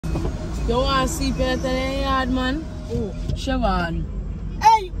You want to sleep better than the yard, man? Oh. Siobhan.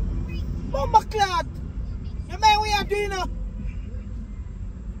 Hey! Mama Clot! You man what you doing now?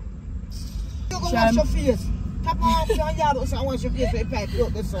 You go wash your face. Tap off your yard and wash your face with a pipe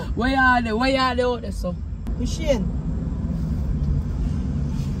out there, so. Where you there? Where you there out there, so? Shane.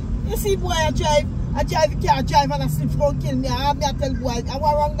 You see boy I drive the car, drive and I slip from kill me. I tell boy, I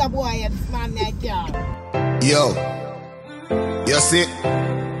want wrong the boy and this man in the car. Yo. You see?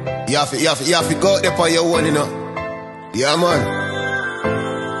 You have to go out there for your one, you know. Yeah, man.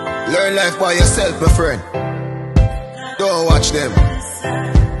 Learn life by yourself, my friend. Don't watch them.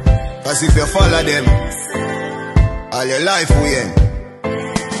 Cause if you follow them, all your life will end.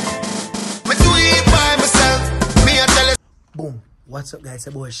 Me do it by myself. Me I tell you. Boom. What's up, guys? It's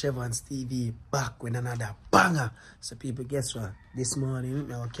your boy Chevron's TV back with another banger. So people, guess what? This morning,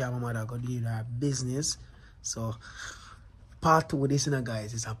 my mother go do her business. So part 2 of this,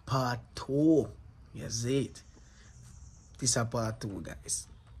 guys. It's a part 2. You see it? This is a part 2, guys.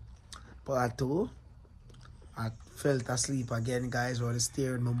 Part 2. I fell asleep again, guys, while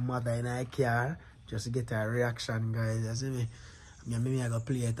steering my mother in her car just to get a reaction, guys. You see me? Maybe I go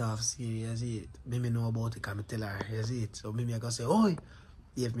play it off, see, you see it. Maybe know about it, can I tell her, you see it. So maybe I go say, oi,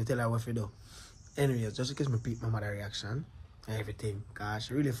 if me tell her what to do. Anyways, just in case me peep my mother reaction and everything. Cause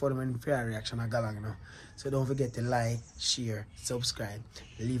she really follow me for her reaction, I got along now. So don't forget to like, share, subscribe,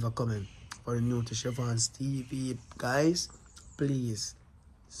 leave a comment. For the new to Chevron's TV, guys, please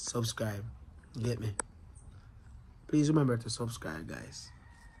subscribe. Get me? Please remember to subscribe, guys.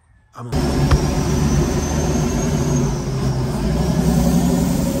 I'm on.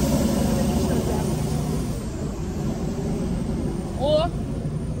 Oh.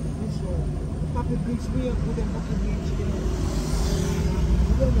 Happy bleach me up with them fucking bleach.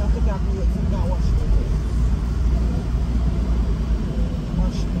 You don't have to talk to it, so now wash it.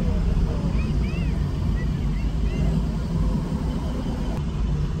 Wash me up.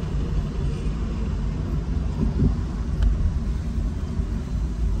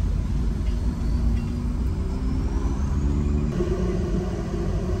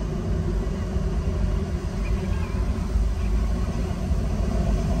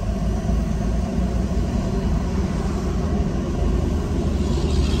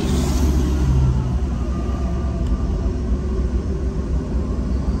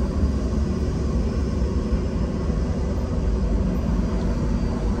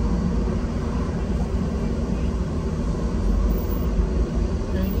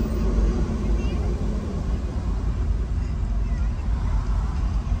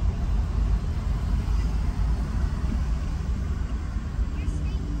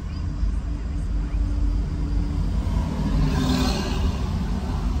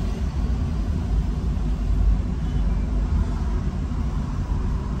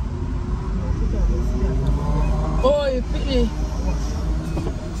 Pitney.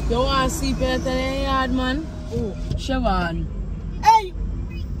 You want to sleep better than the yard, man? Oh. Siobhan. Hey!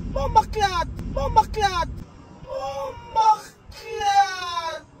 Mama Clot! Mama Clot! Mama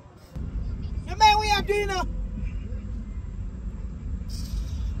Clot! You man what you doing now?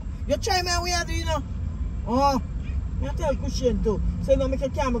 You try man what you doing now? Oh. I tell Cushion too. So now make a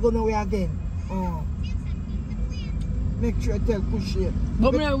camera go nowhere again. Oh. Make sure I tell Cushion.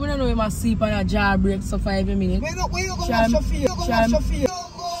 But we don't know if I sleep on a jar break so for every minute. Where you go wash your face? You go wash your face.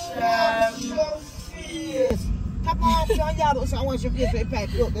 Wash your face. Tap off your yard and wash your face with a pipe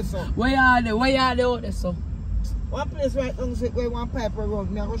out there, so. Where you there? Where you there out there, so? One place right down where one pipe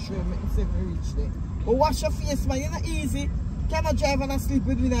around me, I go show you, make me see if I reach there. But wash your face, man. It's not easy. Cannot drive and sleep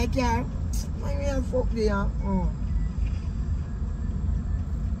with me in a car. Man, we have fuck there. Oh.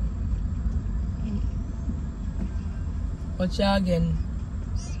 Watch you again.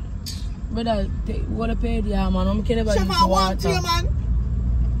 Brother, what a pay the man. I'm kidding about Chef, I want you, man.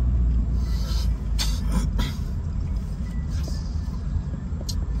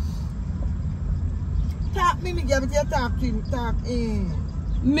 Talk me give it your talk to him. Talk in.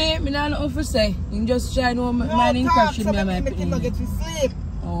 Me not know what to say. You just try to know my impression. No, talk, so make him not get to sleep.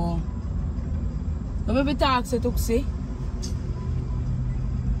 Oh. No, maybe talk, say to say.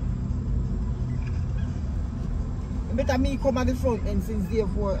 Better me come at the front end since day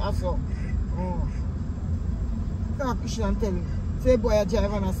 4 or so. Oh. Talk to Cushion and tell him. Say boy I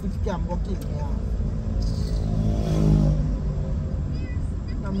drive and I sleep cam go kill me.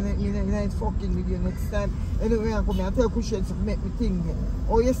 I'm not fucking with you next time. Anyway I come here, I tell Cushion to make me think.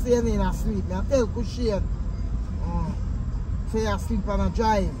 Oh you staying in a sleep. I tell Cushion. Say I sleep and I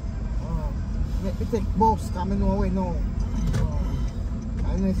drive. Make me take bus because I know where now.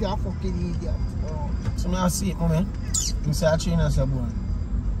 I know if you're a fucking idiot. So I see it, mommy. You say I train as a boy.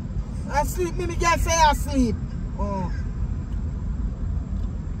 Asleep, me girl say asleep. Oh.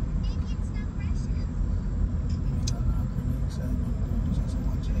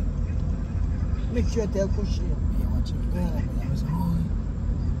 Make sure you tell Cushion. Yeah, watch it. Yeah.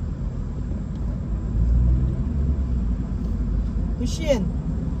 Cushion.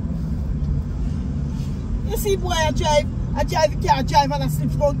 You see boy I drive the car drive and I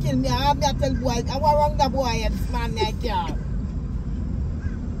slip gon' kill me. I tell boy I want wrong the boy and this man in the car.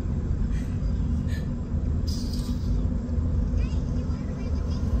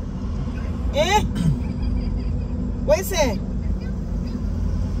 Eh? What you say?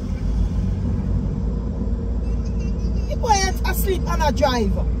 The boy asleep on a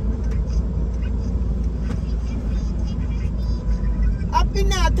drive. Up in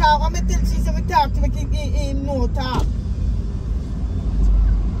that talk, I'm tell she say we talk to make him no talk.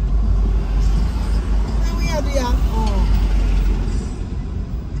 Now we are there. Oh.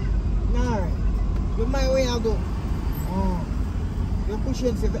 Alright. You my way I do. Oh. You push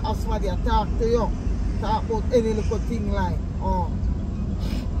in say the somebody talk to you. Talk about any little thing like. Oh.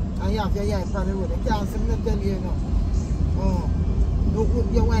 And you have your eye on the road. You can't say me tell you no. Oh.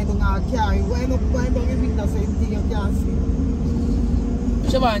 You wind down our car. You wind down the window so you think you can't see.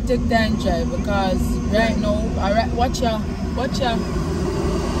 Siobhan, take time drive because right now, alright, watch ya. If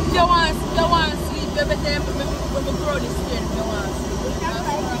you want to sleep, every time when we grow this skin, if you want to sleep.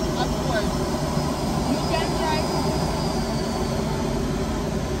 Of course. You can drive.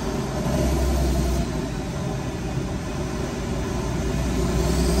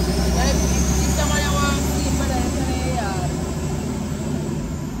 If someone wants to sleep, but I say, yeah.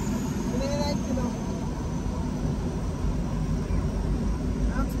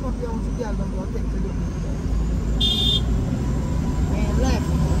 Left.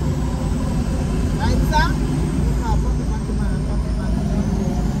 Right, sir?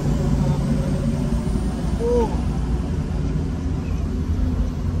 Oh.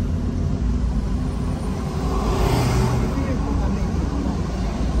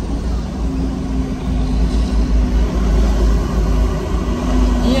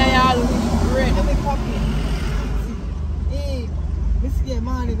 Yeah, great. Let me copy. Hey, Mr.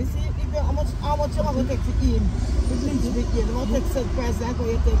 Money, we see how much you want to take to him. We bleach the kid. We take set price like how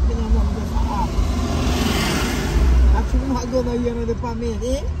you take me no money just for half. Actually, not going to hear another permit,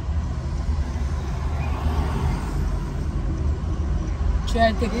 eh?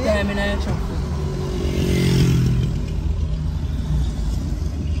 Try to take time in your traffic.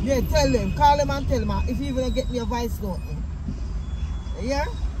 Yeah, tell them. Call them and tell them if you even get me a voice note. Yeah?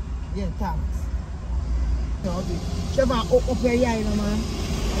 Yeah, thanks. Siobhan, open up your eye, no, man.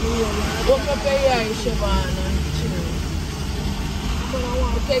 Open up your eye, Siobhan, and chill.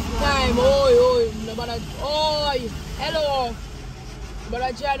 Take time, oi, nobody, oi, hello. But I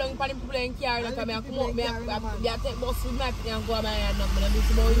try down for the people in car, and I come up, I take bus with my and go on my hand, and I do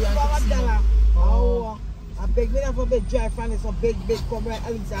some more you and to see. Oh, I beg me for big drive, and it's a big come right,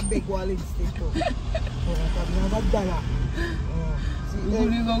 and it's a big wall in stick too.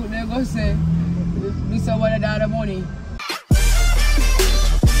 They go say, this is one of the other money.